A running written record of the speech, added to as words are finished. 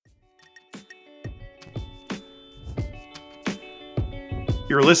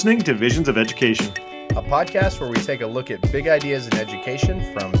You're listening to Visions of Education, a podcast where we take a look at big ideas in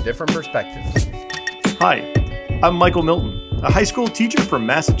education from different perspectives. Hi, I'm Michael Milton, a high school teacher from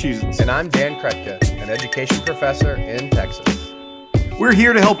Massachusetts. And I'm Dan Kretka, an education professor in Texas. We're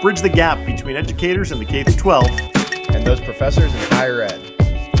here to help bridge the gap between educators in the K-12 and those professors in higher ed.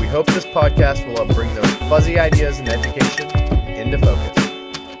 We hope this podcast will help bring those fuzzy ideas in education into focus.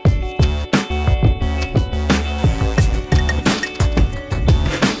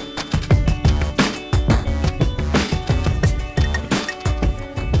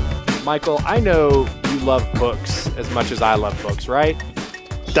 Michael, I know you love books as much as I love books, right?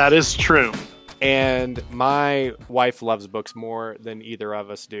 That is true. And my wife loves books more than either of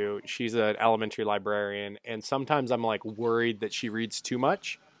us do. She's an elementary librarian, and sometimes I'm like worried that she reads too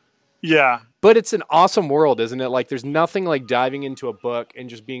much. Yeah. But it's an awesome world, isn't it? Like there's nothing like diving into a book and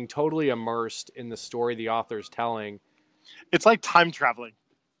just being totally immersed in the story the author's telling. It's like time traveling.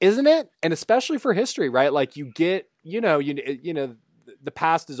 Isn't it? And especially for history, right? Like you get, the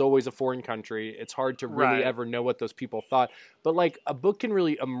past is always a foreign country. It's hard to really ever know what those people thought. But like a book can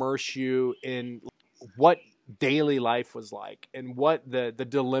really immerse you in what daily life was like and what the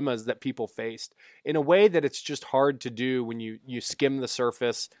dilemmas that people faced in a way that it's just hard to do when you skim the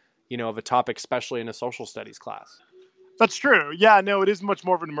surface, of a topic, especially in a social studies class. That's true. Yeah, no, it is much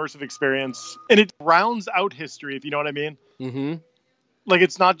more of an immersive experience. And it rounds out history, if you know what I mean. Mm-hmm. Like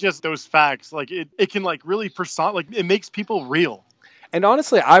it's not just those facts. Like it can like really it makes people real. And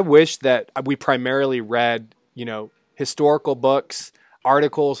honestly, I wish that we primarily read, historical books,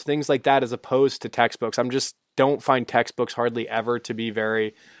 articles, things like that, as opposed to textbooks. Don't find textbooks hardly ever to be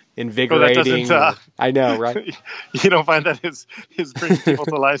very invigorating. I know, right? You don't find that is bringing people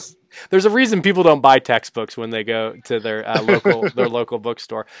to life. There's a reason people don't buy textbooks when they go to their local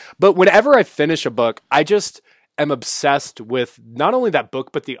bookstore. But whenever I finish a book, I just am obsessed with not only that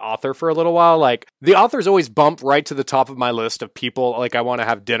book, but the author for a little while. Like the authors always bump right to the top of my list of people like I want to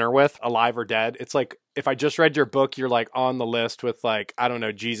have dinner with, alive or dead. It's like, if I just read your book, you're like on the list with like, I don't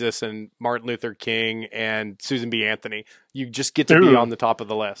know, Jesus and Martin Luther King and Susan B. Anthony. You just get to be on the top of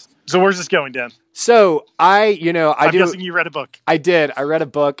the list. So where's this going, Dan? So I'm guessing you read a book. I did. I read a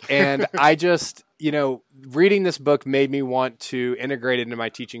book and I just, reading this book made me want to integrate it into my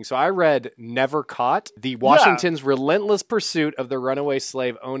teaching. So I read Never Caught, the Washington's Relentless Pursuit of the Runaway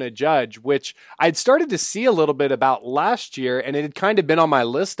Slave Ona Judge, which I'd started to see a little bit about last year, and it had kind of been on my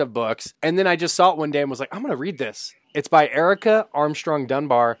list of books. And then I just saw it one day and was like, I'm going to read this. It's by Erica Armstrong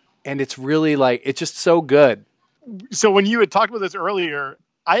Dunbar, and it's really it's just so good. So when you had talked about this earlier,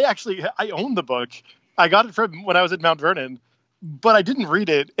 I own the book. I got it from when I was at Mount Vernon. But I didn't read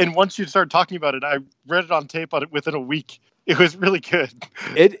it, and once you started talking about it, I read it on tape within a week. It was really good.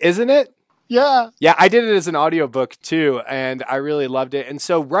 Isn't it? Yeah. Yeah, I did it as an audiobook too, and I really loved it. And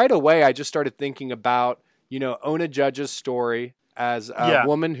so right away, I just started thinking about, Ona Judge's story as a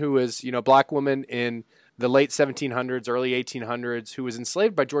woman who was, Black woman in the late 1700s, early 1800s, who was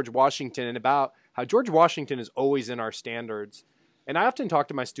enslaved by George Washington, and about how George Washington is always in our standards. And I often talk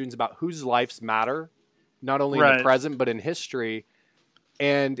to my students about whose lives matter, not only in the present, but in history.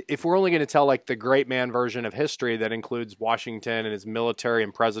 And if we're only going to tell like the great man version of history that includes Washington and his military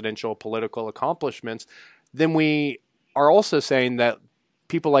and presidential political accomplishments, then we are also saying that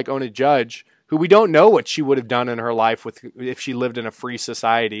people like Ona Judge, who we don't know what she would have done in her life if she lived in a free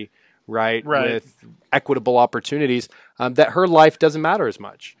society, right? With equitable opportunities, that her life doesn't matter as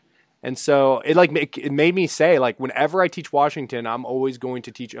much. And so it made me say, like, whenever I teach Washington, I'm always going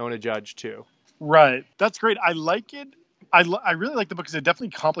to teach Ona Judge too. Right. That's great. I like it. I really like the book because it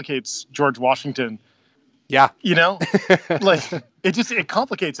definitely complicates George Washington. Yeah. It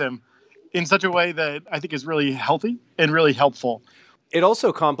complicates him in such a way that I think is really healthy and really helpful. It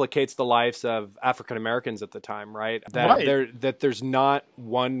also complicates the lives of African Americans at the time, right? That there's not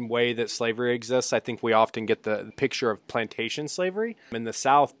one way that slavery exists. I think we often get the picture of plantation slavery in the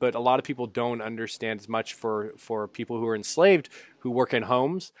South, but a lot of people don't understand as much for people who are enslaved, who work in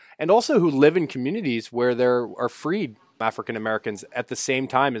homes, and also who live in communities where there are freed African Americans at the same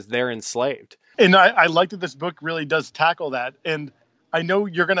time as they're enslaved. And I like that this book really does tackle that. And I know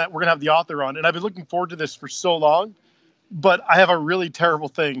we're gonna have the author on, and I've been looking forward to this for so long. But I have a really terrible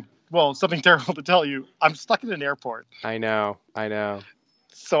thing. Well, something terrible to tell you. I'm stuck in an airport. I know.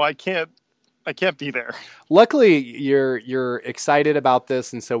 So I can't be there. Luckily, you're excited about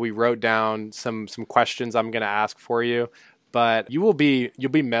this, and so we wrote down some questions I'm going to ask for you. But you'll be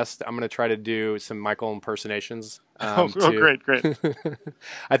missed. I'm going to try to do some Michael impersonations. Great.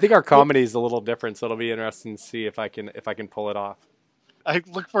 I think our comedy is a little different, so it'll be interesting to see if I can pull it off. I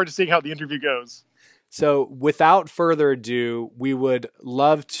look forward to seeing how the interview goes. So without further ado, we would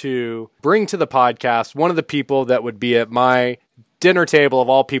love to bring to the podcast one of the people that would be at my dinner table of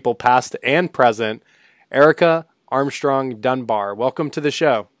all people, past and present, Erica Armstrong Dunbar. Welcome to the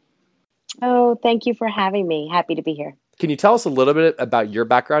show. Oh, thank you for having me. Happy to be here. Can you tell us a little bit about your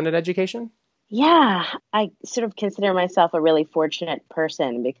background in education? Yeah, I sort of consider myself a really fortunate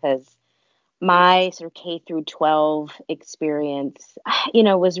person because my sort of K through 12 experience,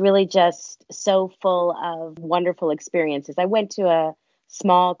 was really just so full of wonderful experiences. I went to a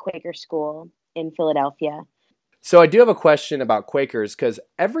small Quaker school in Philadelphia. So I do have a question about Quakers, because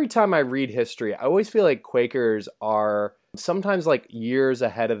every time I read history, I always feel like Quakers are sometimes like years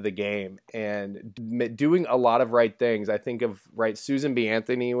ahead of the game and doing a lot of right things. I think of, Susan B.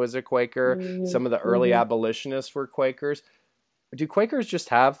 Anthony was a Quaker. Mm-hmm. Some of the early abolitionists were Quakers. Do Quakers just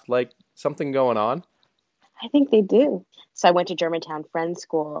have something going on? I think they do. So I went to Germantown Friends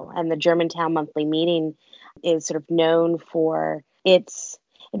School, and the Germantown Monthly Meeting is sort of known for it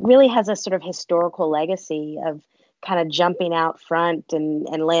really has a sort of historical legacy of kind of jumping out front and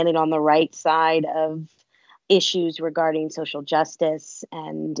landing on the right side of issues regarding social justice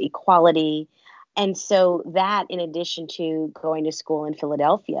and equality. And so that, in addition to going to school in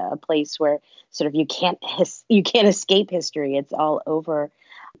Philadelphia, a place where sort of you can't escape history, it's all over.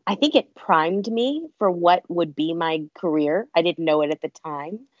 I think it primed me for what would be my career. I didn't know it at the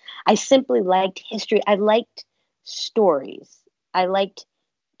time. I simply liked history. I liked stories. I liked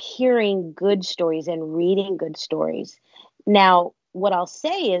hearing good stories and reading good stories. Now, what I'll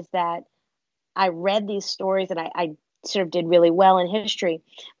say is that I read these stories and I sort of did really well in history.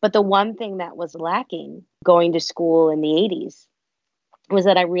 But the one thing that was lacking going to school in the 80s was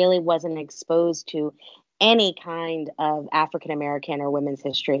that I really wasn't exposed to any kind of African American or women's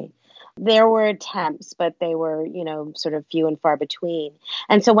history. There were attempts, but they were, sort of few and far between.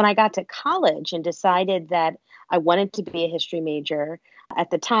 And so when I got to college and decided that I wanted to be a history major, at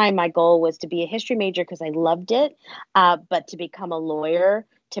the time, my goal was to be a history major because I loved it, but to become a lawyer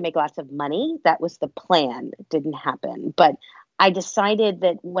to make lots of money. That was the plan. It didn't happen. But I decided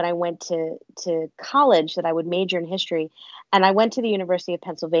that when I went to college that I would major in history. And I went to the University of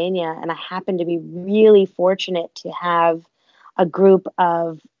Pennsylvania, and I happened to be really fortunate to have a group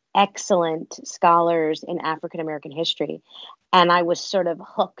of excellent scholars in African American history. And I was sort of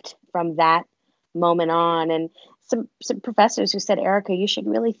hooked from that moment on. And some professors who said, Erica, you should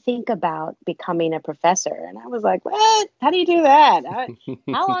really think about becoming a professor. And I was like, what? How do you do that?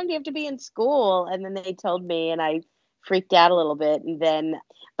 How long do you have to be in school? And then they told me, and I freaked out a little bit.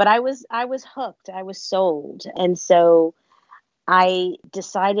 But I was hooked. I was sold. And so I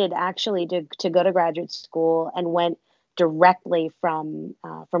decided actually to go to graduate school and went directly from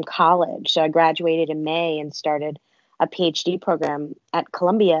college. So I graduated in May and started a PhD program at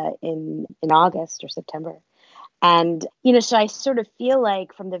Columbia in August or September. And, so I sort of feel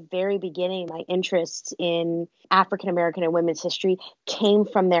like from the very beginning, my interests in African American and women's history came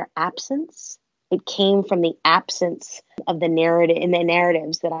from their absence. It came from the absence of the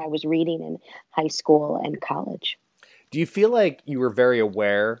narratives that I was reading in high school and college. Do you feel like you were very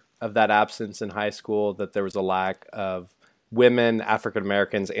aware of that absence in high school, that there was a lack of women, African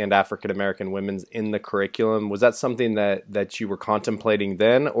Americans, and African American women in the curriculum? Was that something that you were contemplating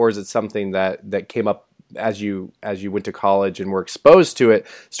then, or is it something that came up as you went to college and were exposed to it,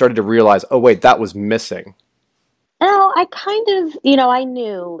 started to realize, oh wait, that was missing? No, I kind of, I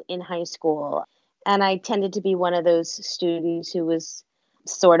knew in high school, and I tended to be one of those students who was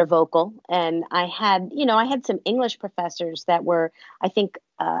sort of vocal. And I had some English professors that were, I think,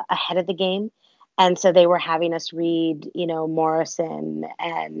 ahead of the game. And so they were having us read, Morrison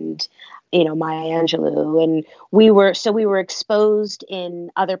and, Maya Angelou. And we were exposed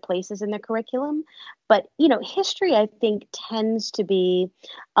in other places in the curriculum. But, history, I think, tends to be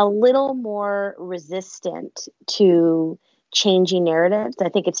a little more resistant to changing narratives. I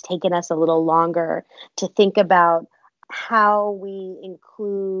think it's taken us a little longer to think about how we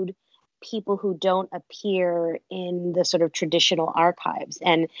include people who don't appear in the sort of traditional archives.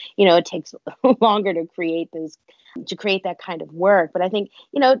 And, it takes longer to create that kind of work. But I think,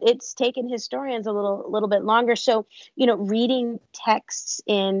 it's taken historians a little bit longer. So, reading texts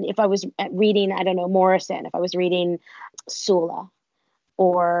if I was reading, I don't know, Morrison, if I was reading Sula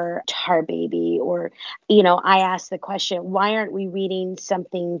or Tar Baby, or, I asked the question, why aren't we reading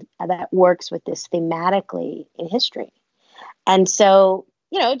something that works with this thematically in history? And so,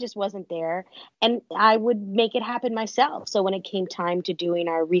 it just wasn't there. And I would make it happen myself. So when it came time to doing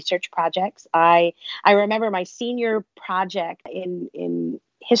our research projects, I remember my senior project in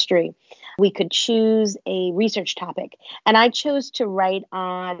history, we could choose a research topic. And I chose to write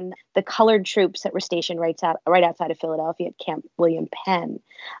on the colored troops that were stationed right outside of Philadelphia at Camp William Penn.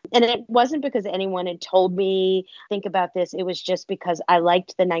 And it wasn't because anyone had told me, think about this. It was just because I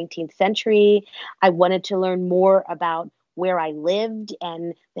liked the 19th century. I wanted to learn more about where I lived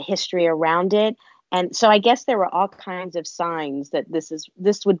and the history around it. And so I guess there were all kinds of signs that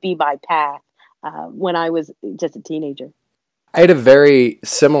this would be my path when I was just a teenager. I had a very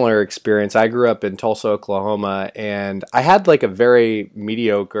similar experience. I grew up in Tulsa, Oklahoma, and I had like a very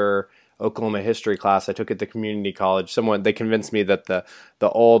mediocre Oklahoma history class I took at the community college. They convinced me that the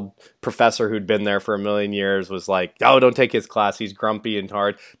old professor who'd been there for a million years was like, oh, don't take his class. He's grumpy and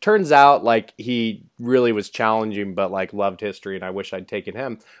hard. Turns out like he really was challenging, but like loved history, and I wish I'd taken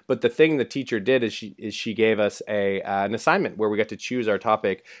him. But the thing the teacher did is she gave us an assignment where we got to choose our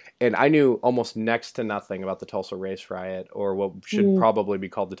topic, and I knew almost next to nothing about the Tulsa Race Riot, or what should probably be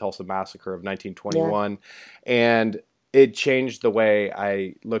called the Tulsa Massacre of 1921, and it changed the way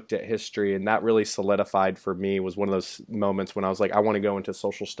I looked at history, and that really solidified for me, was one of those moments when I was like, I want to go into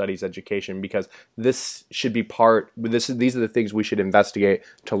social studies education, because this should be these are the things we should investigate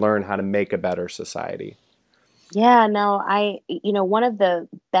to learn how to make a better society. Yeah, no, one of the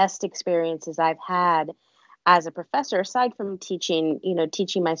best experiences I've had as a professor, aside from teaching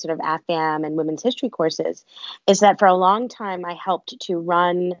my sort of AFAM and women's history courses, is that for a long time I helped to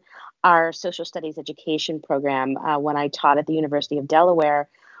run our social studies education program. When I taught at the University of Delaware,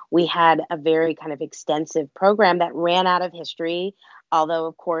 we had a very kind of extensive program that ran out of history, although,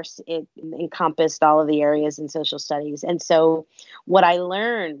 of course, it encompassed all of the areas in social studies. And so what I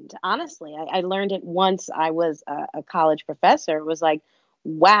learned, honestly, I learned it once I was a college professor, was like,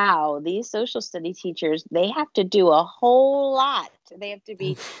 wow, these social study teachers, they have to do a whole lot. They have to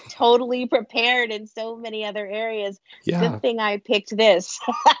be totally prepared in so many other areas. Yeah. Good thing I picked this.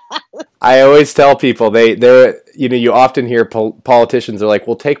 I always tell people you often hear politicians are like,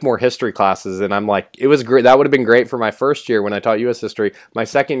 "Well, take more history classes," and I'm like, "It was great. That would have been great for my first year when I taught U.S. history. My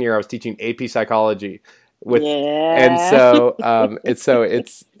second year, I was teaching AP psychology." And so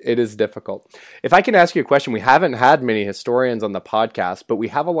it is difficult. If I can ask you a question, we haven't had many historians on the podcast, but we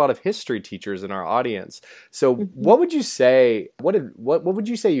have a lot of history teachers in our audience. So what would you say? What would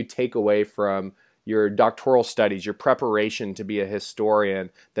you say you take away from your doctoral studies, your preparation to be a historian,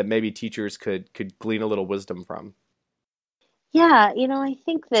 that maybe teachers could glean a little wisdom from? Yeah, I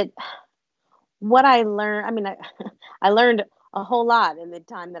think that what I learned, I learned a whole lot in the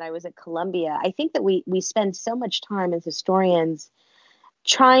time that I was at Columbia. I think that we spend so much time as historians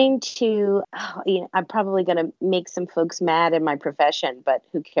trying to, I'm probably going to make some folks mad in my profession, but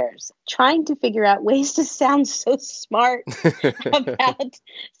who cares? Trying to figure out ways to sound so smart about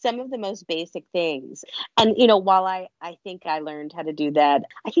some of the most basic things. And, while I think I learned how to do that,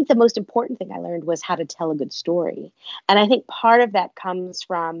 I think the most important thing I learned was how to tell a good story. And I think part of that comes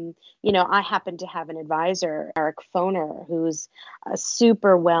from, I happen to have an advisor, Eric Foner, who's a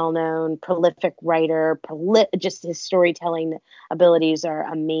super well-known, prolific writer, just his storytelling abilities are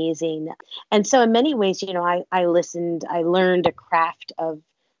amazing. And so in many ways, I learned a craft of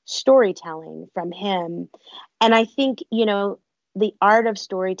storytelling from him. And I think, the art of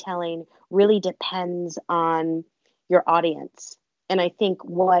storytelling really depends on your audience. And I think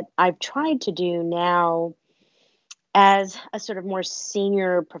what I've tried to do now as a sort of more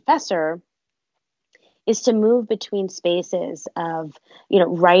senior professor is to move between spaces of,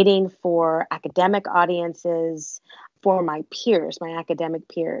 writing for academic audiences, for my peers, my academic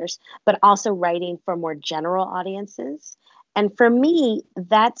peers, but also writing for more general audiences. And for me,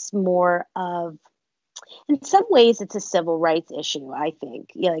 that's more of, in some ways, it's a civil rights issue, I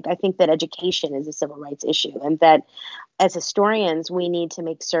think. I think that education is a civil rights issue, and that as historians, we need to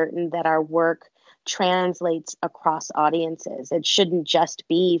make certain that our work translates across audiences. It shouldn't just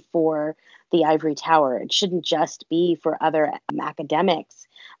be for the ivory tower. It shouldn't just be for other academics,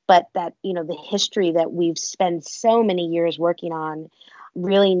 but that, the history that we've spent so many years working on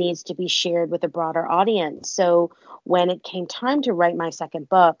really needs to be shared with a broader audience. So when it came time to write my second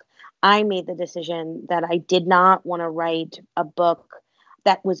book, I made the decision that I did not want to write a book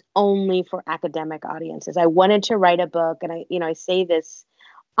that was only for academic audiences. I wanted to write a book, and I say this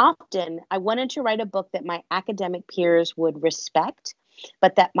often, I wanted to write a book that my academic peers would respect,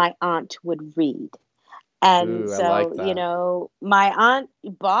 but that my aunt would read. And Ooh, so, I like that. My aunt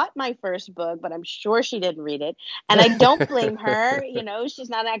bought my first book, but I'm sure she didn't read it. And I don't blame her, she's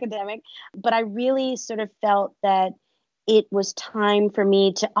not an academic. But I really sort of felt that it was time for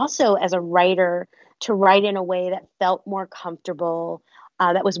me to also, as a writer, to write in a way that felt more comfortable,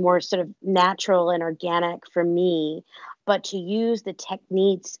 that was more sort of natural and organic for me. but to use the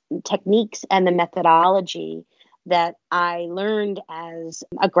techniques and the methodology that I learned as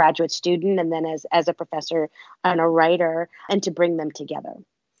a graduate student and then as a professor and a writer, and to bring them together.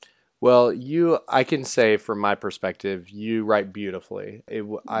 Well, I can say from my perspective, you write beautifully.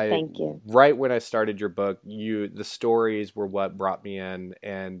 Thank you. Right when I started your book, the stories were what brought me in,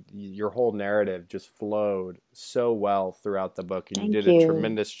 and your whole narrative just flowed so well throughout the book, and you did a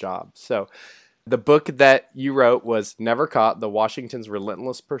tremendous job. So the book that you wrote was Never Caught, The Washington's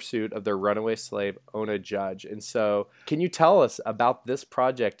Relentless Pursuit of Their Runaway Slave, Ona Judge. And so can you tell us about this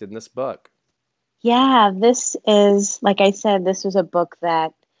project in this book? Yeah, this is, like I said, this was a book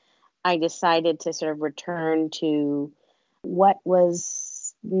that I decided to sort of return to what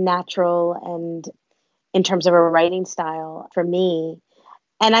was natural and in terms of a writing style for me.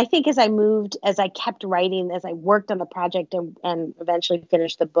 And I think as I kept writing, as I worked on the project and eventually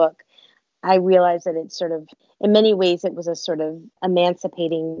finished the book, I realized that it's sort of, in many ways, it was a sort of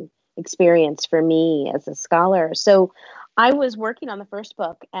emancipating experience for me as a scholar. So I was working on the first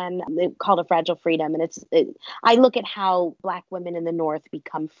book, and it's called A Fragile Freedom. And I look at how Black women in the North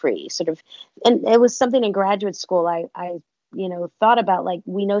become free, sort of. And it was something in graduate school I thought about, like,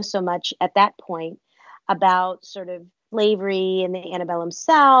 we know so much at that point about sort of slavery in the antebellum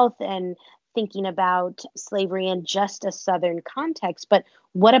South and thinking about slavery in just a Southern context. But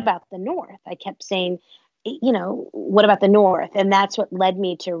what about the North? I kept saying, what about the North? And that's what led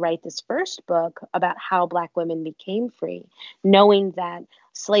me to write this first book about how Black women became free, knowing that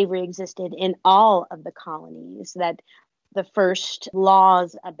slavery existed in all of the colonies, that the first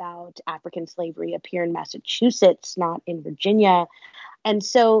laws about African slavery appear in Massachusetts, not in Virginia. And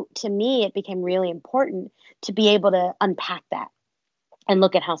so to me, it became really important to be able to unpack that and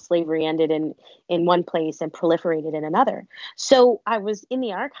look at how slavery ended in one place and proliferated in another. So I was in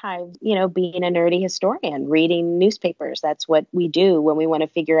the archives, being a nerdy historian, reading newspapers. That's what we do when we want to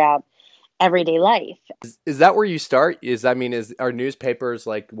figure out everyday life. Is that where you start? Are newspapers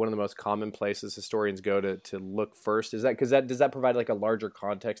like one of the most common places historians go to look first? Does that provide like a larger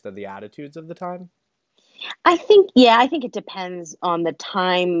context of the attitudes of the time? I think it depends on the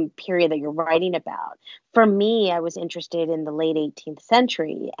time period that you're writing about. For me, I was interested in the late 18th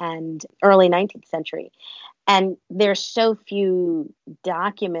century and early 19th century. And there's so few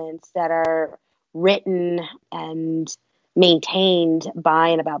documents that are written and maintained by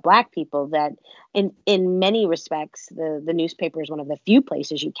and about Black people that in many respects, the newspaper is one of the few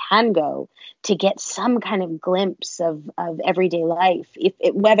places you can go to get some kind of glimpse of everyday life,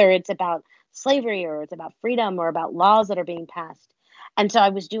 whether it's about slavery or it's about freedom or about laws that are being passed. And so I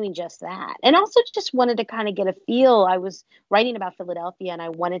was doing just that. And also just wanted to kind of get a feel. I was writing about Philadelphia and I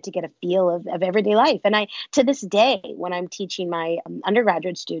wanted to get a feel of everyday life. And to this day, when I'm teaching my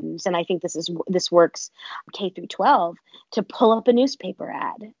undergraduate students, and I think this works K through 12, to pull up a newspaper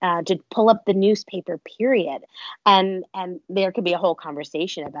ad, to pull up the newspaper period. And there could be a whole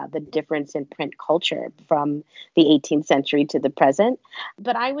conversation about the difference in print culture from the 18th century to the present.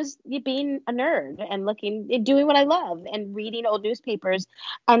 But I was being a nerd and doing what I love and reading old newspapers.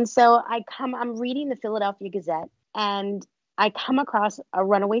 And so I'm reading the Philadelphia Gazette and I come across a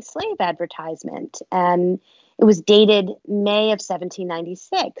runaway slave advertisement, and it was dated May of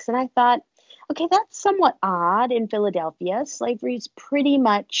 1796. And I thought, okay, that's somewhat odd in Philadelphia. Slavery is pretty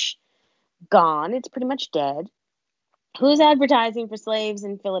much gone. It's pretty much dead. Who's advertising for slaves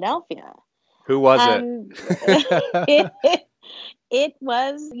in Philadelphia? Who was it? It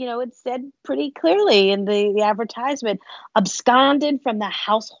was, it said pretty clearly in the advertisement, absconded from the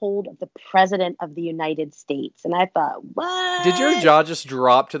household of the President of the United States. And I thought, what? Did your jaw just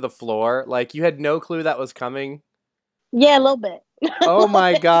drop to the floor? Like you had no clue that was coming? Yeah, a little bit. Oh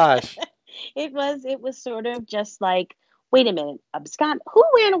my gosh. It was sort of just like, wait a minute, abscond? Who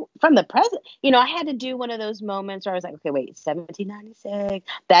ran from the president? I had to do one of those moments where I was like, okay, wait, 1796,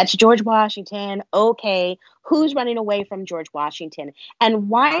 that's George Washington. Okay, who's running away from George Washington? And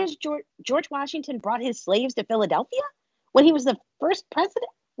why has George Washington brought his slaves to Philadelphia when he was the first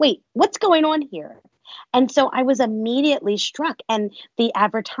president? Wait, what's going on here? And so I was immediately struck, and the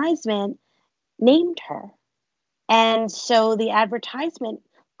advertisement named her. And so the advertisement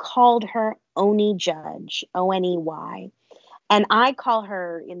called her Oney Judge, Oney. And I call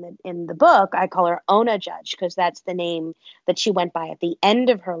her in the book, I call her Ona Judge, because that's the name that she went by at the end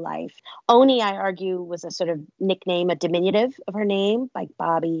of her life. Oney, I argue, was a sort of nickname, a diminutive of her name, like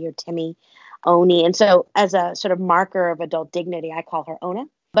Bobby or Timmy, Oney. And so as a sort of marker of adult dignity, I call her Ona.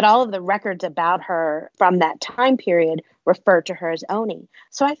 But all of the records about her from that time period refer to her as Oney.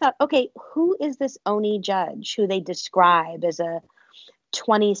 So I thought, okay, who is this Oney Judge who they describe as a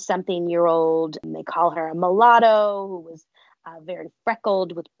 20-something-year-old, and they call her a mulatto, who was very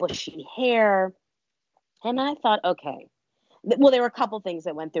freckled with bushy hair. And I thought, okay, well, there were a couple things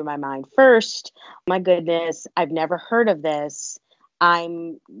that went through my mind. First, my goodness, I've never heard of this.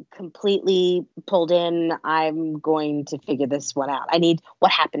 I'm completely pulled in. I'm going to figure this one out. I need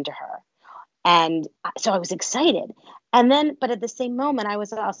what happened to her. And so I was excited. And then, but at the same moment, I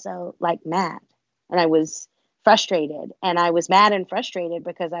was also like mad, and I was frustrated, and I was mad and frustrated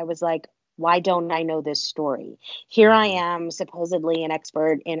because I was like, why don't I know this story? Here I am, supposedly an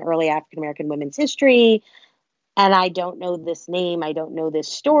expert in early African-American women's history, and I don't know this name. I don't know this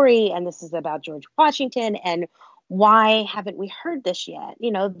story. And this is about George Washington. And why haven't we heard this yet?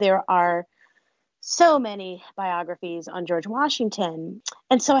 You know, there are so many biographies on George Washington.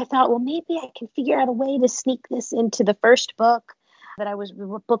 And so I thought, well, maybe I can figure out a way to sneak this into the first book I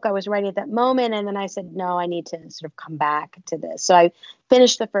was writing at that moment. And then I said, no, I need to sort of come back to this. So I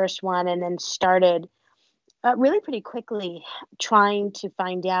finished the first one and then started really pretty quickly trying to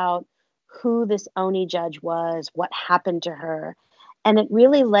find out who this Oni Judge was, what happened to her. And it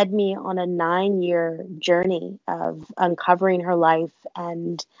really led me on a 9-year journey of uncovering her life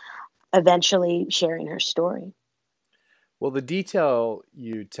and eventually sharing her story. Well, the detail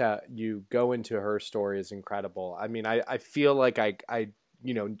you go into her story is incredible. I mean, I feel like I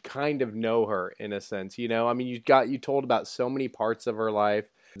kind of know her in a sense. I mean, you told about so many parts of her life,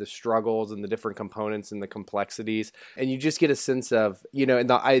 the struggles and the different components and the complexities, and you just get a sense of,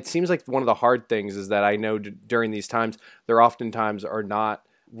 and it seems like one of the hard things is that I know during these times there oftentimes are not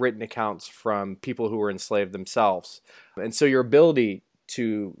written accounts from people who were enslaved themselves, and so your ability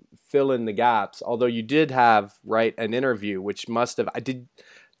to fill in the gaps, although you did have an interview, which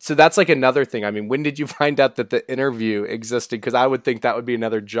so that's like another thing. I mean, when did you find out that the interview existed? Because I would think that would be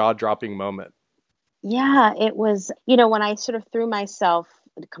another jaw-dropping moment. Yeah, it was, when I sort of threw myself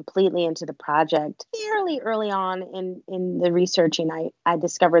completely into the project fairly early on in the researching, I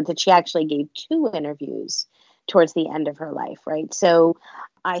discovered that she actually gave 2 interviews towards the end of her life, right? So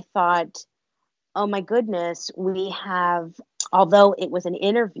I thought, oh my goodness, although it was an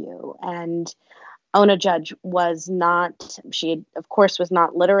interview and Ona Judge was not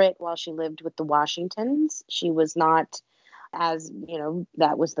literate while she lived with the Washingtons. She was not, as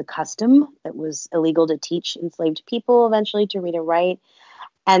that was the custom. It was illegal to teach enslaved people eventually to read and write.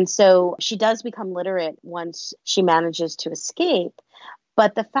 And so she does become literate once she manages to escape.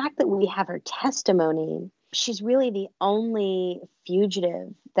 But the fact that we have her testimony, she's really the only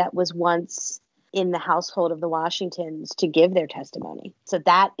fugitive that was once in the household of the Washingtons to give their testimony. So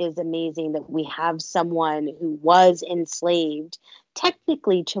that is amazing that we have someone who was enslaved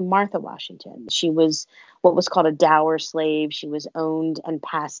technically to Martha Washington. She was what was called a dower slave. She was owned and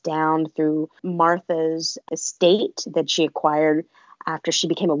passed down through Martha's estate that she acquired after she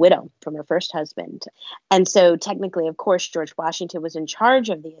became a widow from her first husband. And so technically, of course, George Washington was in charge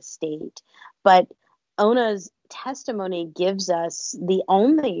of the estate, but Ona's testimony gives us the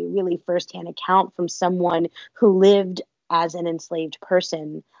only really firsthand account from someone who lived as an enslaved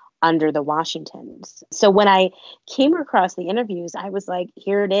person under the Washingtons. So when I came across the interviews, I was like,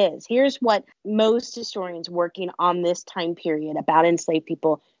 here it is. Here's what most historians working on this time period about enslaved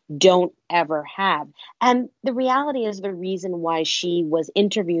people don't ever have. And the reality is the reason why she was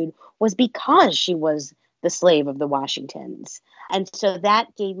interviewed was because she was the slave of the Washingtons. And so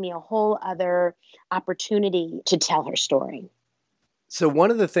that gave me a whole other opportunity to tell her story. So one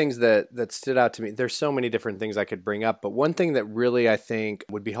of the things that stood out to me, there's so many different things I could bring up, but one thing that really I think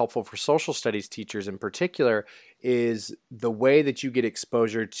would be helpful for social studies teachers in particular is the way that you get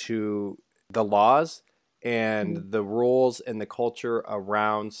exposure to the laws and the rules and the culture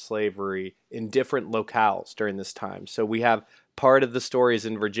around slavery in different locales during this time. So we have part of the stories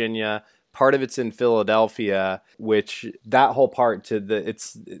in Virginia, part of it's in Philadelphia, which that whole part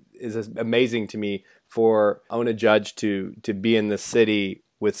is amazing to me for Ona Judge to be in the city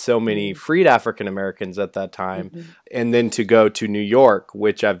with so many freed African Americans at that time, and then to go to New York,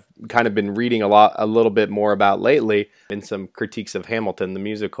 which I've kind of been reading a little bit more about lately in some critiques of Hamilton, the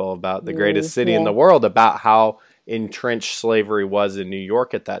musical, about the greatest city in the world, about how entrenched slavery was in New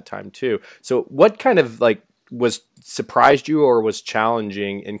York at that time too. So what kind of was surprised you or was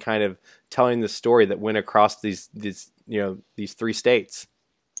challenging in kind of telling the story that went across these 3 states?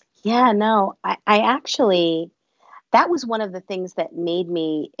 Yeah, no, I actually, that was one of the things that made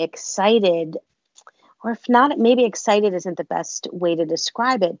me excited, or if not, maybe excited isn't the best way to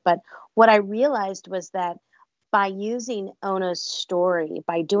describe it. But what I realized was that by using Ona's story,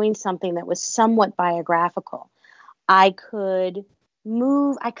 by doing something that was somewhat biographical, I could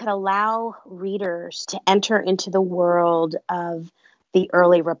allow readers to enter into the world of the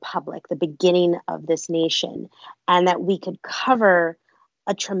early republic, the beginning of this nation, and that we could cover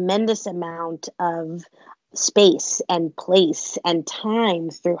a tremendous amount of space and place and time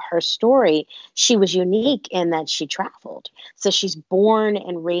through her story. She was unique in that she traveled. So she's born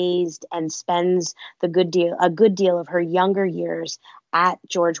and raised and spends a good deal of her younger years at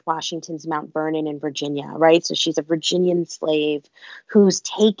George Washington's Mount Vernon in Virginia, right? So she's a Virginian slave who's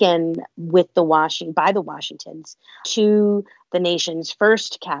taken by the Washingtons to the nation's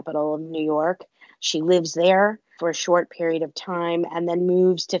first capital of New York. She lives there for a short period of time and then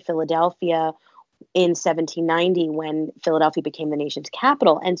moves to Philadelphia in 1790 when Philadelphia became the nation's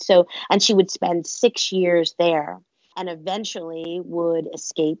capital. And she would spend 6 years there and eventually would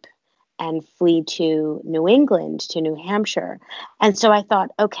escape and flee to New England, to New Hampshire. And so I thought,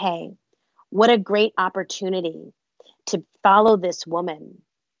 okay, what a great opportunity to follow this woman,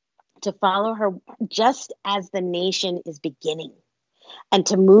 to follow her just as the nation is beginning, and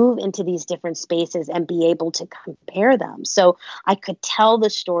to move into these different spaces and be able to compare them. So I could tell the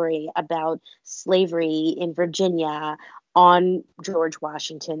story about slavery in Virginia on George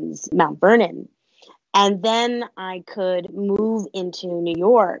Washington's Mount Vernon. And then I could move into New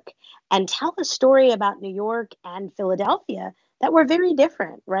York and tell a story about New York and Philadelphia that were very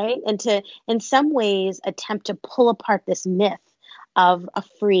different, right? And to, in some ways, attempt to pull apart this myth of a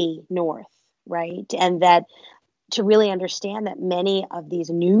free North, right? And that to really understand that many of these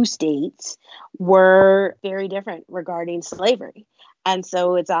new states were very different regarding slavery. And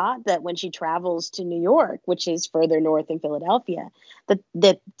so it's odd that when she travels to New York, which is further north in Philadelphia,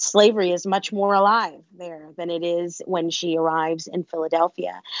 that slavery is much more alive there than it is when she arrives in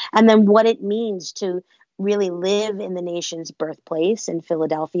Philadelphia. And then what it means to really live in the nation's birthplace in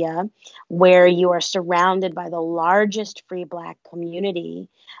Philadelphia, where you are surrounded by the largest free Black community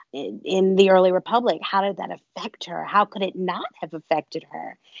in the early republic. How did that affect her? How could it not have affected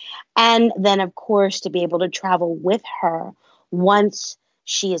her? And then, of course, to be able to travel with her once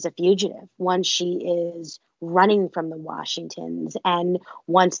she is a fugitive, once she is running from the Washingtons, and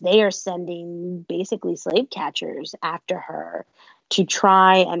once they are sending basically slave catchers after her to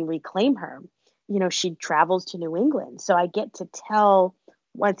try and reclaim her. You know, she travels to New England. So I get to tell,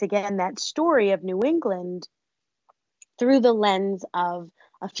 once again, that story of New England through the lens of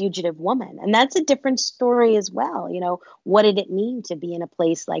a fugitive woman. And that's a different story as well. You know, what did it mean to be in a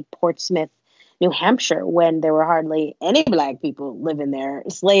place like Portsmouth, New Hampshire, when there were hardly any Black people living there,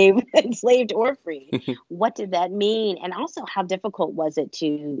 enslaved or free? What did that mean? And also, how difficult was it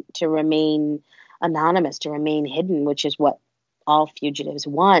to remain anonymous, to remain hidden, which is what all fugitives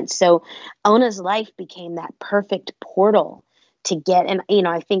want. So Ona's life became that perfect portal to get, and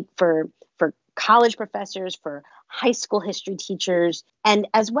I think for college professors, for high school history teachers, and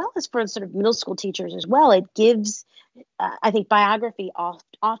as well as for sort of middle school teachers as well, it gives, I think biography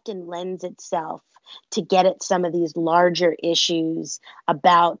often lends itself to get at some of these larger issues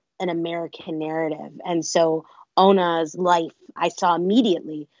about an American narrative. And so Ona's life, I saw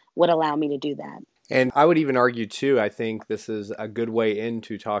immediately would allow me to do that. And I would even argue, too, I think this is a good way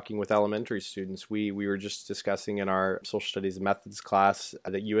into talking with elementary students. We were just discussing in our social studies methods class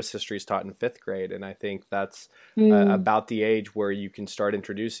that U.S. history is taught in 5th grade. And I think that's about the age where you can start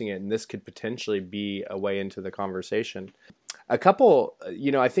introducing it. And this could potentially be a way into the conversation. A couple,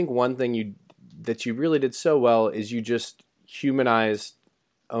 I think one thing that you really did so well is you just humanized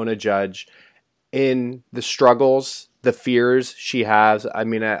Ona Judge in the struggles, the fears she has. I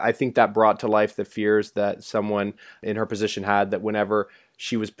mean, I think that brought to life the fears that someone in her position had, that whenever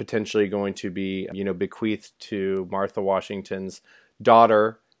she was potentially going to be, bequeathed to Martha Washington's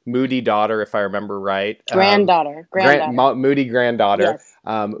daughter, Moody daughter, if I remember right. Granddaughter. Moody granddaughter,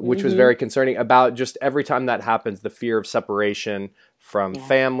 yes. Which was very concerning about just every time that happens, the fear of separation from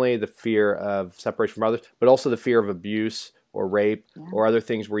family, the fear of separation from others, but also the fear of abuse or rape or other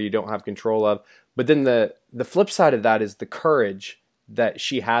things where you don't have control of. But then the flip side of that is the courage that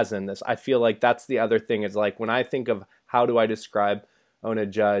she has in this. I feel like that's the other thing. Is like when I think of how do I describe Ona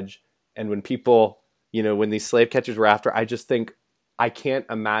Judge, and when people, when these slave catchers were after, I just think I can't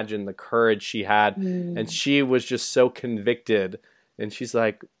imagine the courage she had. And she was just so convicted. And she's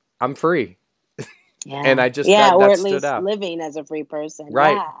like, I'm free. Yeah. And I just, or that at stood least out. living as a free person.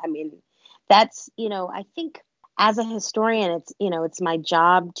 Right. Yeah. I mean, that's, I think as a historian, it's my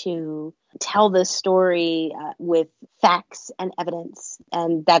job to tell this story with facts and evidence.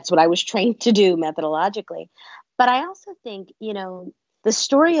 And that's what I was trained to do methodologically. But I also think, the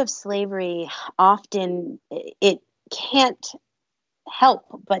story of slavery often, it can't help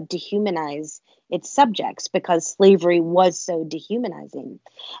but dehumanize its subjects because slavery was so dehumanizing.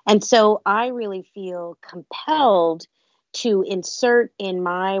 And so I really feel compelled to insert in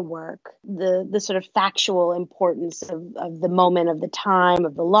my work the sort of factual importance of the moment, of the time,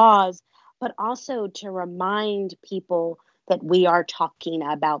 of the laws, but also to remind people that we are talking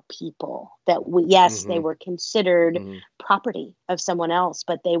about people, that yes, they were considered property of someone else,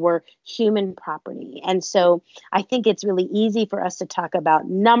 but they were human property. And so I think it's really easy for us to talk about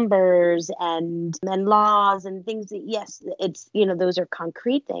numbers and laws and things that, yes, it's, those are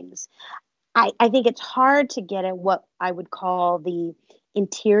concrete things. I think it's hard to get at what I would call the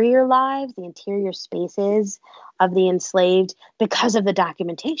interior lives, the interior spaces of the enslaved because of the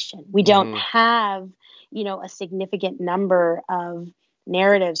documentation. We don't have, a significant number of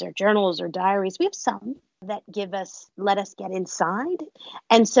narratives or journals or diaries. We have some that let us get inside.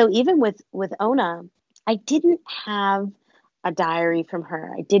 And so even with Ona, I didn't have a diary from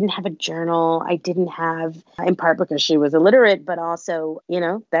her. I didn't have a journal. I didn't have, in part because she was illiterate, but also,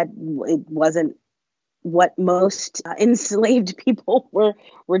 that it wasn't what most enslaved people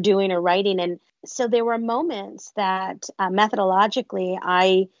were doing or writing. And so there were moments that methodologically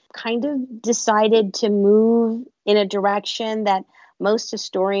I kind of decided to move in a direction that most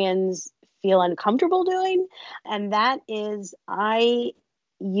historians feel uncomfortable doing. And that is I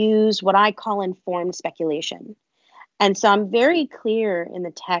use what I call informed speculation. And so I'm very clear in the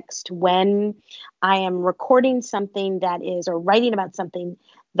text when I am recording something that is, or writing about something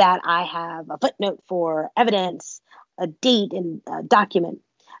that I have a footnote for, evidence, a date, and a document.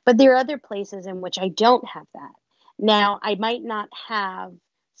 But there are other places in which I don't have that. Now, I might not have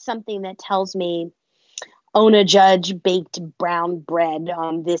something that tells me Ona Judge baked brown bread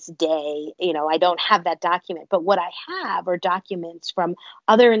on this day. I don't have that document. But what I have are documents from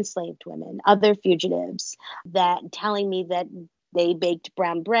other enslaved women, other fugitives, that telling me that they baked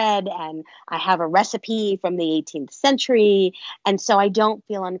brown bread, and I have a recipe from the 18th century. And so I don't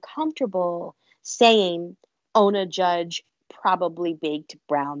feel uncomfortable saying Ona Judge probably baked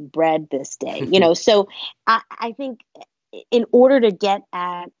brown bread this day. So I think in order to get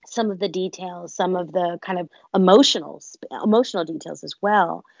at some of the details, some of the kind of emotional details as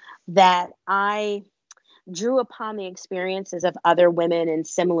well, that I drew upon the experiences of other women in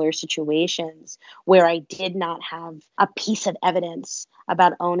similar situations where I did not have a piece of evidence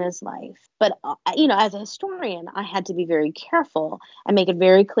about Ona's life. But, as a historian, I had to be very careful and make it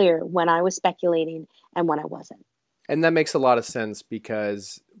very clear when I was speculating and when I wasn't. And that makes a lot of sense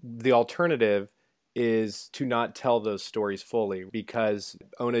because the alternative is to not tell those stories fully, because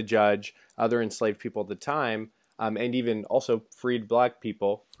Ona Judge, other enslaved people at the time, and even also free black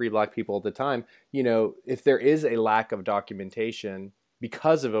people at the time, if there is a lack of documentation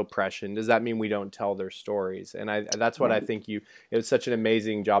because of oppression, does that mean we don't tell their stories? And that's what I think it was such an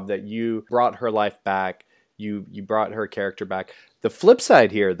amazing job that you brought her life back. You brought her character back. The flip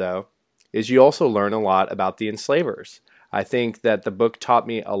side here, though, is you also learn a lot about the enslavers. I think that the book taught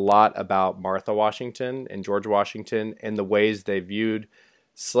me a lot about Martha Washington and George Washington and the ways they viewed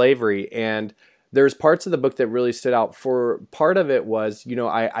slavery. And there's parts of the book that really stood out. For part of it was,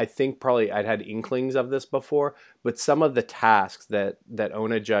 I think probably I'd had inklings of this before, but some of the tasks that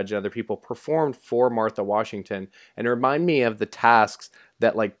Ona Judge and other people performed for Martha Washington, and remind me of the tasks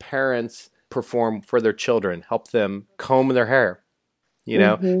that like parents perform for their children, help them comb their hair,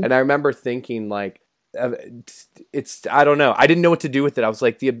 And I remember thinking like, I don't know. I didn't know what to do with it. I was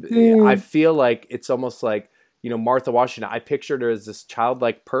like, I feel like it's almost like, Martha Washington, I pictured her as this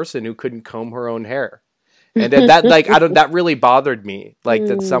childlike person who couldn't comb her own hair. And that that really bothered me, like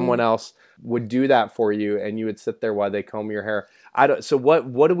that someone else would do that for you and you would sit there while they comb your hair. So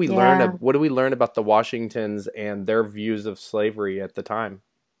what do we learn? What do we learn about the Washingtons and their views of slavery at the time?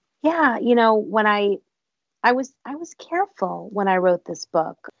 Yeah. When I was careful when I wrote this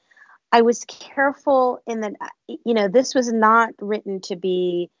book. I was careful in that, this was not written to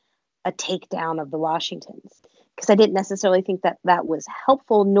be a takedown of the Washingtons, because I didn't necessarily think that was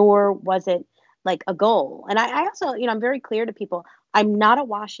helpful, nor was it like a goal. And I also, I'm very clear to people, I'm not a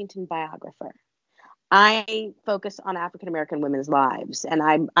Washington biographer. I focus on African-American women's lives, and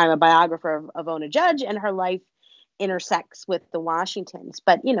I'm a biographer of Ona Judge, and her life intersects with the Washingtons.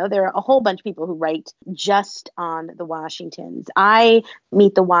 But, there are a whole bunch of people who write just on the Washingtons. I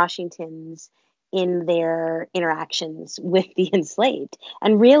meet the Washingtons in their interactions with the enslaved.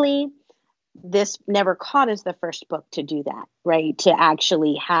 And really, this Never Caught is the first book to do that, right? To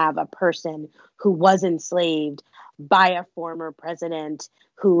actually have a person who was enslaved by a former president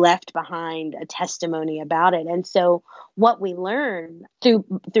who left behind a testimony about it. And so what we learn through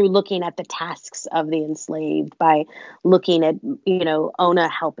looking at the tasks of the enslaved, by looking at, Ona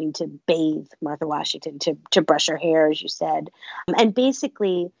helping to bathe Martha Washington, to brush her hair, as you said, and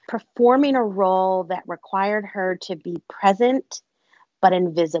basically performing a role that required her to be present but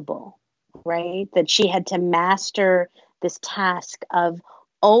invisible, right? That she had to master this task of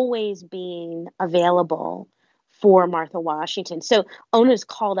always being available for Martha Washington. So Ona's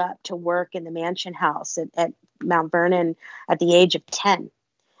called up to work in the Mansion House at Mount Vernon at the age of 10.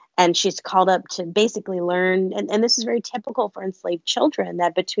 And she's called up to basically learn, and this is very typical for enslaved children,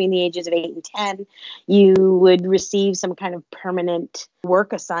 that between the ages of 8 and 10, you would receive some kind of permanent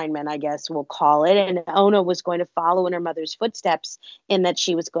work assignment, I guess we'll call it. And Ona was going to follow in her mother's footsteps in that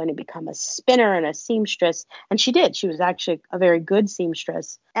she was going to become a spinner and a seamstress. And she did. She was actually a very good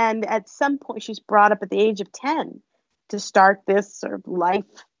seamstress. And at some point, she's brought up at the age of 10 to start this sort of life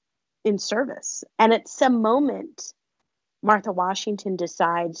in service. And at some moment, Martha Washington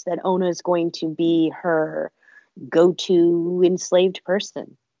decides that Ona is going to be her go-to enslaved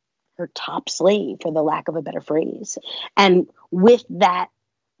person, her top slave, for the lack of a better phrase. And with that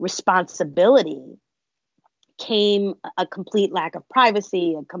responsibility came a complete lack of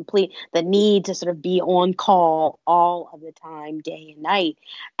privacy, the need to sort of be on call all of the time, day and night.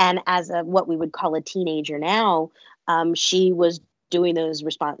 And as what we would call a teenager now, she was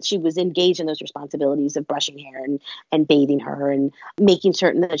she was engaged in those responsibilities of brushing hair and bathing her and making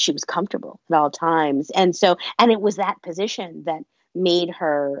certain that she was comfortable at all times. And it was that position that made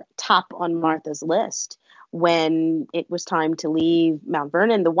her top on Martha's list. When it was time to leave Mount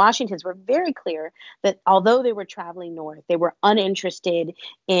Vernon, the Washingtons were very clear that although they were traveling north, they were uninterested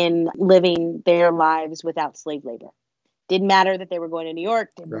in living their lives without slave labor. Didn't matter that they were going to New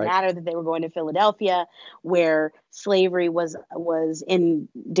York. Didn't matter that they were going to Philadelphia, where slavery was in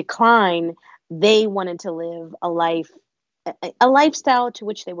decline. They wanted to live a lifestyle to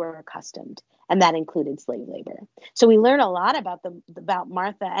which they were accustomed, and that included slave labor. So we learn a lot about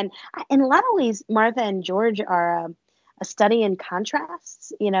Martha, and in a lot of ways, Martha and George are a study in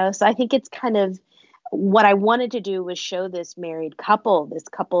contrasts. So I think it's kind of what I wanted to do was show this married couple,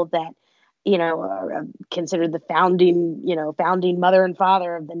 that are considered the founding mother and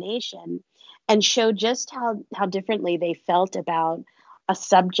father of the nation, and show just how differently they felt about a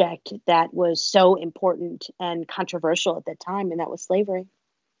subject that was so important and controversial at that time, and that was slavery.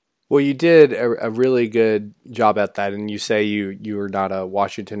 Well, you did a really good job at that, and you say you were not a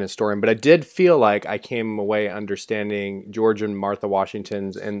Washington historian, but I did feel like I came away understanding George and Martha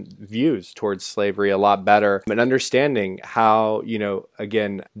Washington's and views towards slavery a lot better, and understanding how,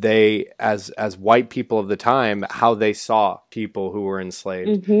 again, they, as white people of the time, how they saw people who were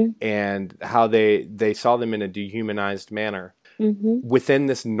enslaved, and how they saw them in a dehumanized manner. Within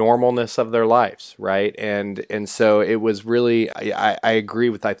this normalness of their lives, right? And so it was really, I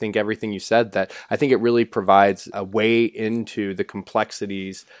agree with, I think, everything you said, that I think it really provides a way into the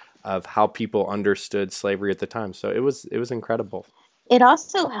complexities of how people understood slavery at the time. So it was incredible. It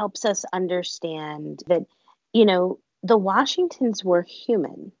also helps us understand that, the Washingtons were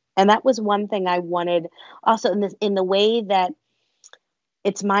human. And that was one thing I wanted also in the way that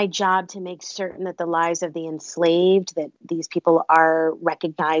it's my job to make certain that the lives of the enslaved, that these people are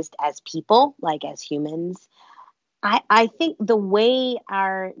recognized as people, like as humans. I think the way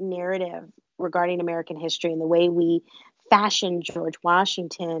our narrative regarding American history and the way we fashioned George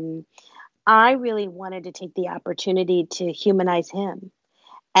Washington, I really wanted to take the opportunity to humanize him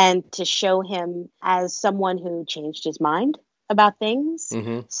and to show him as someone who changed his mind about things,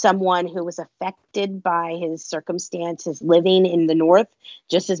 someone who was affected by his circumstances living in the North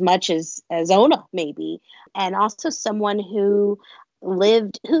just as much as Ona maybe, and also someone who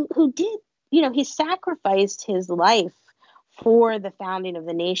lived, who did, he sacrificed his life for the founding of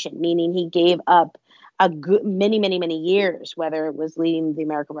the nation, meaning he gave up many, many, many years, whether it was leading the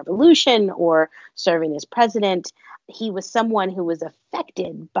American Revolution or serving as president. He was someone who was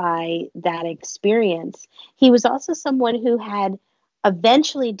affected by that experience. He was also someone who had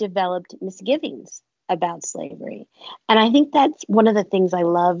eventually developed misgivings about slavery. And I think that's one of the things I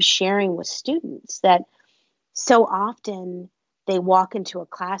love sharing with students, that so often they walk into a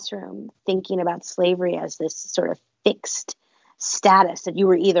classroom thinking about slavery as this sort of fixed status, that you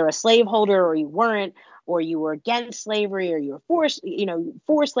were either a slaveholder or you weren't, or you were against slavery or you were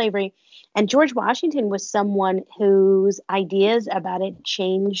for slavery. And George Washington was someone whose ideas about it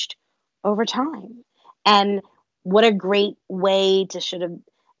changed over time. And what a great way to sort of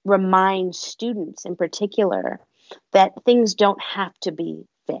remind students in particular that things don't have to be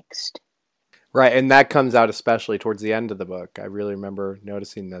fixed. Right, and that comes out especially towards the end of the book. I really remember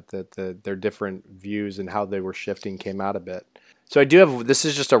noticing that their different views and how they were shifting came out a bit. So I do have, this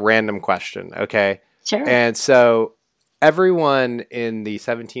is just a random question, okay? Sure. And so everyone in the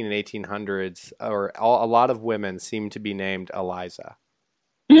 17 and 1800s, a lot of women seem to be named Eliza.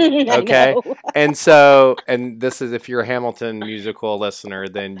 Okay. And so, and this is, if you're a Hamilton musical listener,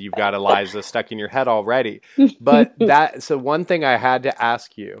 then you've got Eliza stuck in your head already. But so one thing I had to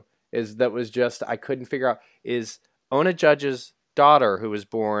ask you I couldn't figure out, is Ona Judge's daughter, who was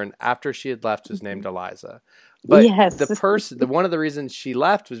born after she had left, was named Eliza. But yes. One of the reasons she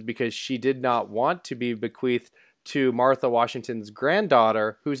left was because she did not want to be bequeathed to Martha Washington's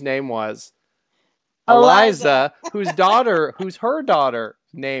granddaughter, whose name was Eliza, whose her daughter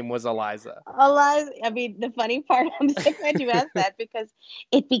name was Eliza. I mean, the funny part, I'm so glad you asked that, because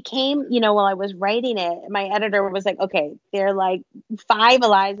it became, while I was writing it, my editor was like, okay, there are like 5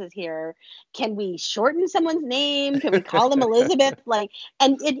 Elizas here. Can we shorten someone's name? Can we call them Elizabeth?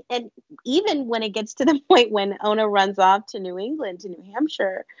 And even when it gets to the point when Ona runs off to New England, to New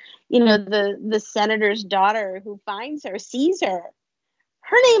Hampshire, the senator's daughter who finds her, sees her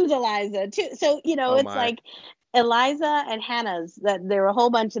name's Eliza too. So, it's like Eliza and Hannah's, that there were a whole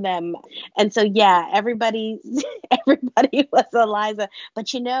bunch of them. And so, yeah, everybody was Eliza.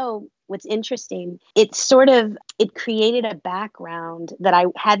 But what's interesting, it created a background that I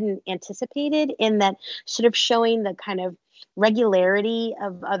hadn't anticipated, in that sort of showing the kind of regularity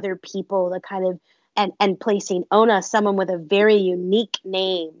of other people, the kind of, and placing Ona, someone with a very unique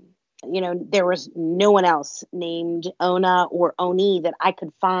name. There was no one else named Ona or Oni that I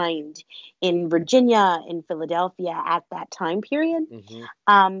could find in Virginia, in Philadelphia at that time period.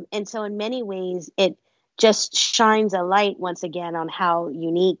 Mm-hmm. And so in many ways, it just shines a light once again on how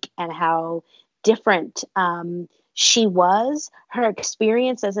unique and how different she was. Her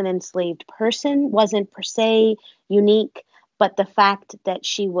experience as an enslaved person wasn't per se unique, but the fact that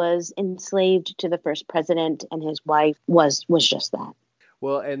she was enslaved to the first president and his wife was just that.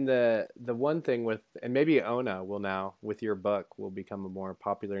 Well, and the one thing and maybe Ona will now, with your book, will become a more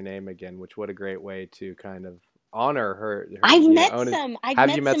popular name again, which, what a great way to kind of honor her. I've met some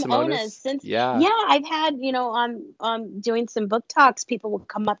Onas since. Yeah, I've had, on doing some book talks, people will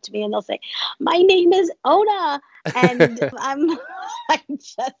come up to me and they'll say, my name is Ona. And I'm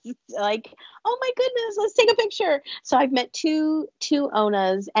just like, oh my goodness, let's take a picture. So I've met two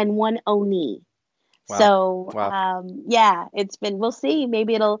Onas and one Oni. Wow. So, wow. We'll see.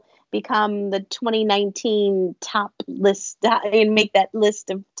 Maybe it'll become the 2019 top list and make that list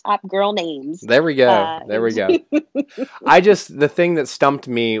of top girl names. There we go. The thing that stumped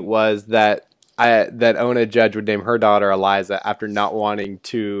me was that Ona Judge would name her daughter Eliza after not wanting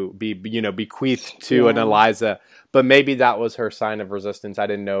to be, bequeathed to an Eliza. But maybe that was her sign of resistance. I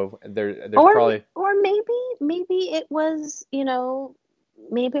didn't know. Or maybe it was,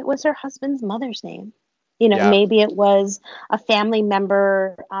 maybe it was her husband's mother's name. Maybe it was a family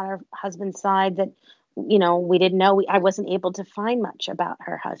member on her husband's side that, we didn't know. I wasn't able to find much about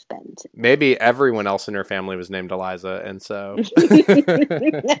her husband. Maybe everyone else in her family was named Eliza, and so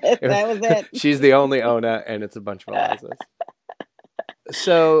that was it. She's the only Ona, and it's a bunch of Elizas.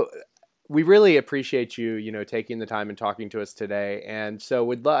 So we really appreciate you, taking the time and talking to us today. And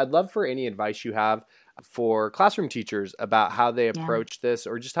so I'd love for any advice you have for classroom teachers about how they approach this,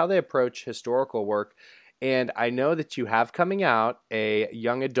 or just how they approach historical work. And I know that you have coming out a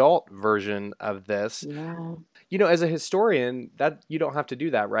young adult version of this. Yeah. As a historian, that you don't have to do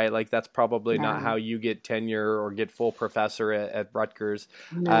that, right? Like, that's probably not how you get tenure or get full professor at Rutgers.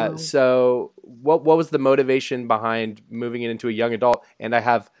 No. So what was the motivation behind moving it into a young adult? And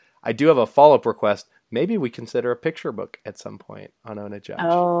I do have a follow-up request. Maybe we consider a picture book at some point on Ona Judge.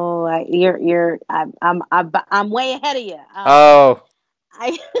 Oh, I'm way ahead of you. I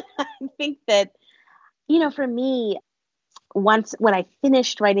think that, for me, when I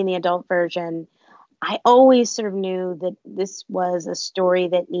finished writing the adult version, I always sort of knew that this was a story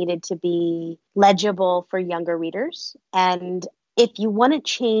that needed to be legible for younger readers. And if you want to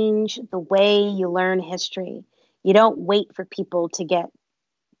change the way you learn history, you don't wait for people to get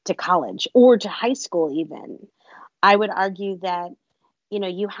to college or to high school even. I would argue that,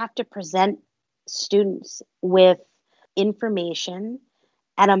 you have to present students with information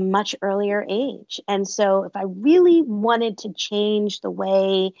at a much earlier age. And so if I really wanted to change the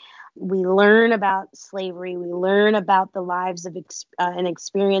way we learn about slavery, we learn about the lives of and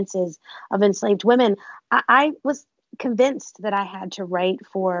experiences of enslaved women, I was convinced that I had to write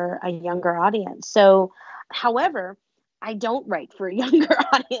for a younger audience. So, however, I don't write for a younger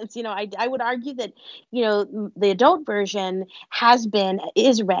audience. I would argue that, the adult version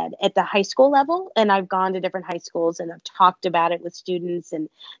is read at the high school level. And I've gone to different high schools and I've talked about it with students and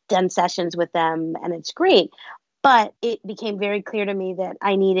done sessions with them. And it's great. But it became very clear to me that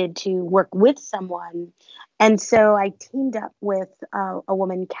I needed to work with someone. And so I teamed up with a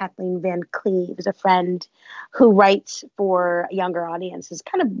woman, Kathleen Van Cleve, who's a friend who writes for younger audiences,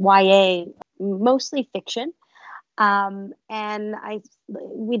 kind of YA, mostly fiction. And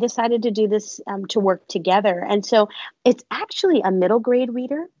we decided to do this to work together. And so it's actually a middle grade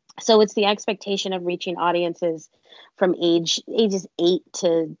reader. So it's the expectation of reaching audiences from ages 8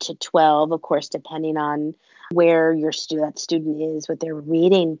 to 12, of course, depending on where that student is, what they're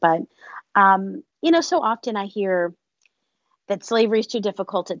reading. But, so often I hear that slavery is too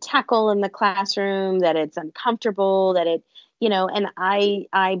difficult to tackle in the classroom, that it's uncomfortable, that and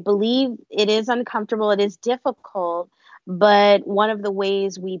I believe it is uncomfortable, it is difficult, but one of the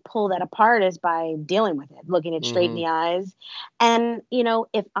ways we pull that apart is by dealing with it, looking it straight in the eyes. And,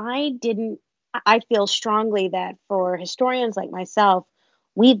 I feel strongly that for historians like myself,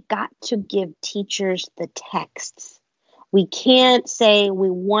 we've got to give teachers the texts. We can't say we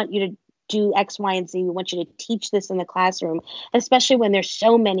want you to do X, Y, and Z. We want you to teach this in the classroom, especially when there's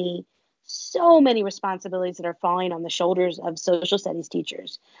so many responsibilities that are falling on the shoulders of social studies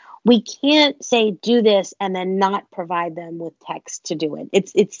teachers. We can't say do this and then not provide them with text to do it.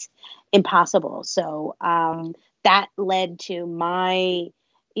 It's impossible. So that led to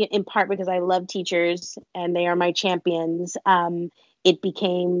in part because I love teachers and they are my champions, it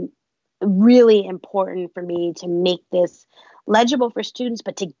became really important for me to make this legible for students,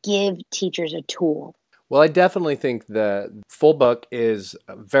 but to give teachers a tool. Well, I definitely think the full book is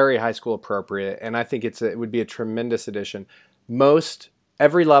very high school appropriate, and I think it would be a tremendous addition.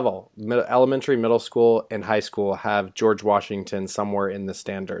 Every level, elementary, middle school, and high school have George Washington somewhere in the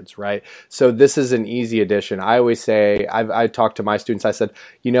standards, right? So this is an easy addition. I always say, I talked to my students, I said,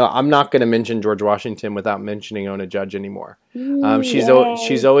 I'm not going to mention George Washington without mentioning Ona Judge anymore. She's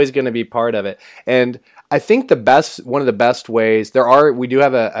always going to be part of it. And I think one of the best ways we do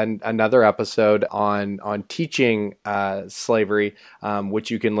have another episode on teaching slavery,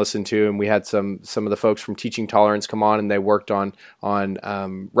 which you can listen to, and we had some of the folks from Teaching Tolerance come on, and they worked on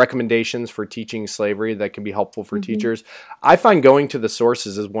recommendations for teaching slavery that can be helpful for teachers. I find going to the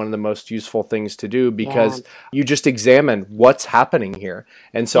sources is one of the most useful things to do because you just examine what's happening here.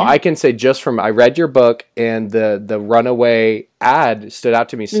 And so I can say I read your book, and the runaway ad stood out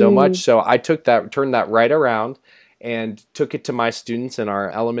to me so much. So I turned that right around and took it to my students in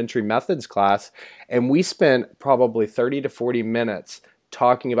our elementary methods class. And we spent probably 30 to 40 minutes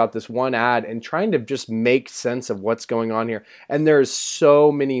talking about this one ad and trying to just make sense of what's going on here. And there's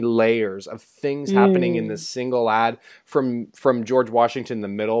so many layers of things happening in this single ad, from George Washington in the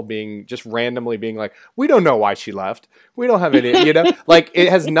middle just randomly being like, we don't know why she left. We don't have any, like it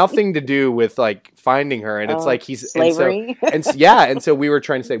has nothing to do with like finding her. And it's like he's slavery. And so we were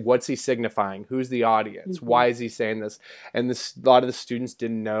trying to say, what's he signifying? Who's the audience? Why is he saying this? And a lot of the students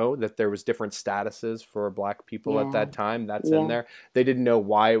didn't know that there was different statuses for Black people at that time. That's in there. They didn't know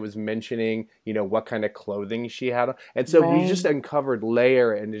why it was mentioning, what kind of clothing she had on. And so we just uncovered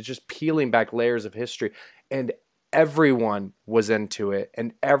layer, and it's just peeling back layers of history. And everyone was into it,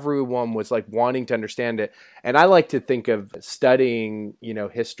 and everyone was like wanting to understand it. And I like to think of studying,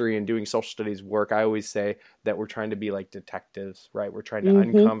 history and doing social studies work. I always say that we're trying to be like detectives, right? We're trying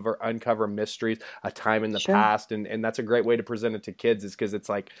to uncover mysteries, a time in the past. And that's a great way to present it to kids, is because it's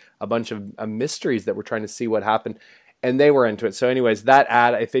like a bunch of mysteries that we're trying to see what happened. And they were into it. So anyways, that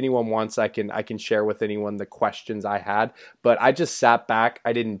ad, if anyone wants, I can share with anyone the questions I had. But I just sat back.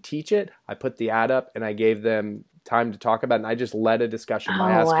 I didn't teach it. I put the ad up and I gave them time to talk about it. And I just led a discussion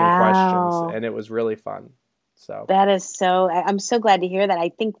by asking questions. And it was really fun. So I'm so glad to hear that. I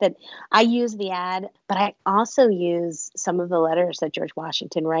think that I use the ad, but I also use some of the letters that George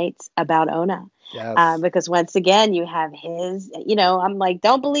Washington writes about Ona. Yes. Because once again, you have his, I'm like,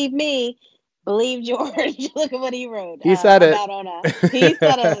 don't believe me. Believe George. Look at what he wrote. He said it. About Ona. He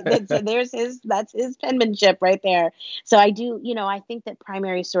said it. That's his penmanship right there. So I do, I think that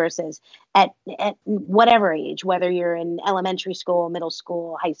primary sources at whatever age, whether you're in elementary school, middle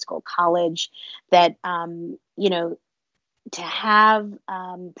school, high school, college, that to have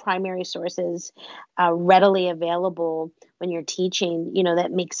primary sources readily available when you're teaching,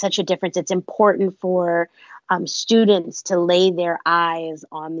 that makes such a difference. It's important for students to lay their eyes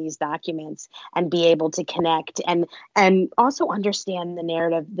on these documents and be able to connect and also understand the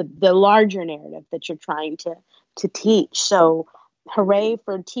narrative, the larger narrative that you're trying to teach. So hooray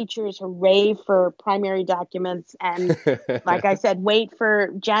for teachers, hooray for primary documents. And like I said, wait for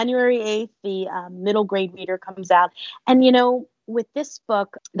January 8th, the middle grade reader comes out. And, with this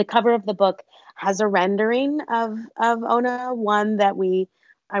book, the cover of the book has a rendering of Ona, one that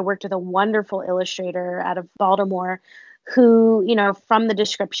I worked with a wonderful illustrator out of Baltimore who, from the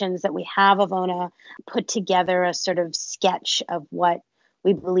descriptions that we have of Ona, put together a sort of sketch of what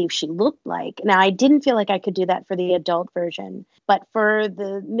we believe she looked like. Now, I didn't feel like I could do that for the adult version, but for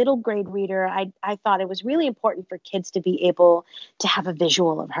the middle grade reader, I thought it was really important for kids to be able to have a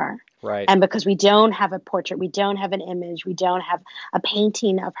visual of her. Right. And because we don't have a portrait, we don't have an image, we don't have a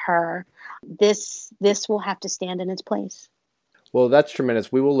painting of her, this will have to stand in its place. Well, that's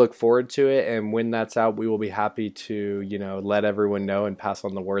tremendous. We will look forward to it. And when that's out, we will be happy to, let everyone know and pass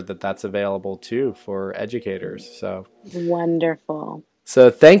on the word that that's available too for educators. So wonderful.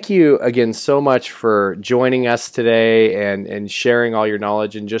 So thank you again so much for joining us today and sharing all your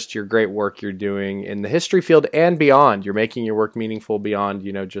knowledge and just your great work you're doing in the history field and beyond. You're making your work meaningful beyond,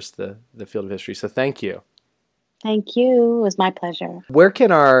 just the field of history. So thank you. Thank you. It was my pleasure. Where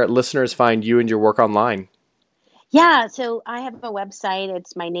can our listeners find you and your work online? Yeah, so I have a website.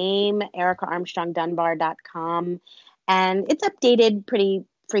 It's my name, ericaarmstrongdunbar.com, and it's updated pretty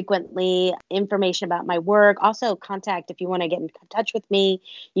frequently. Information about my work. Also, contact if you want to get in touch with me.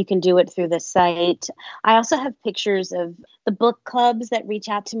 You can do it through the site. I also have pictures of the book clubs that reach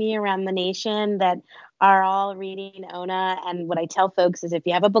out to me around the nation that are all reading Ona. And what I tell folks is if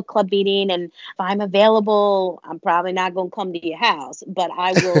you have a book club meeting and if I'm available, I'm probably not going to come to your house, but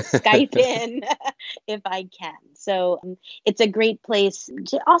I will Skype in if I can. So it's a great place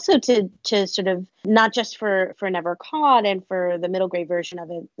to sort of not just for Never Caught and for the middle grade version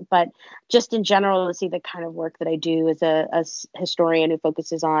of it, but just in general to see the kind of work that I do as a historian who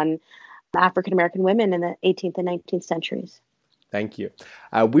focuses on African-American women in the 18th and 19th centuries. Thank you.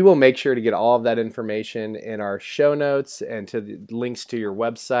 We will make sure to get all of that information in our show notes and to the links to your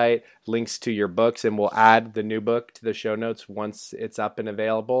website, links to your books, and we'll add the new book to the show notes once it's up and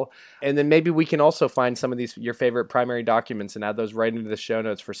available. And then maybe we can also find some of your favorite primary documents and add those right into the show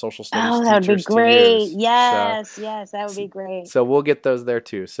notes for social studies teachers. Oh, that would be great. Yes, that would be great. So we'll get those there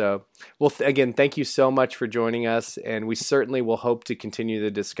too. So, again, thank you so much for joining us, and we certainly will hope to continue the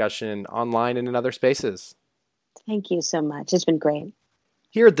discussion online and in other spaces. Thank you so much. It's been great.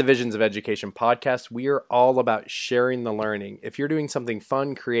 Here at the Visions of Education podcast, we are all about sharing the learning. If you're doing something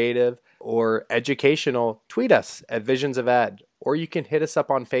fun, creative, or educational, tweet us at Visions of Ed, or you can hit us up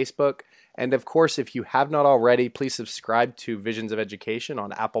on Facebook. And of course, if you have not already, please subscribe to Visions of Education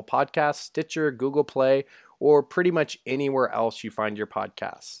on Apple Podcasts, Stitcher, Google Play, or pretty much anywhere else you find your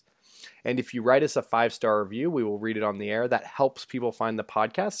podcasts. And if you write us a 5-star review, we will read it on the air. That helps people find the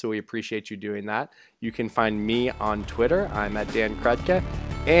podcast, so we appreciate you doing that. You can find me on Twitter. I'm at Dan Krutke.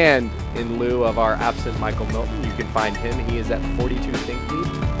 And in lieu of our absent Michael Milton, you can find him. He is at 42 Think Deep.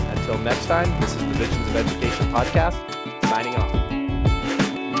 Until next time, this is the Visions of Education podcast, signing off.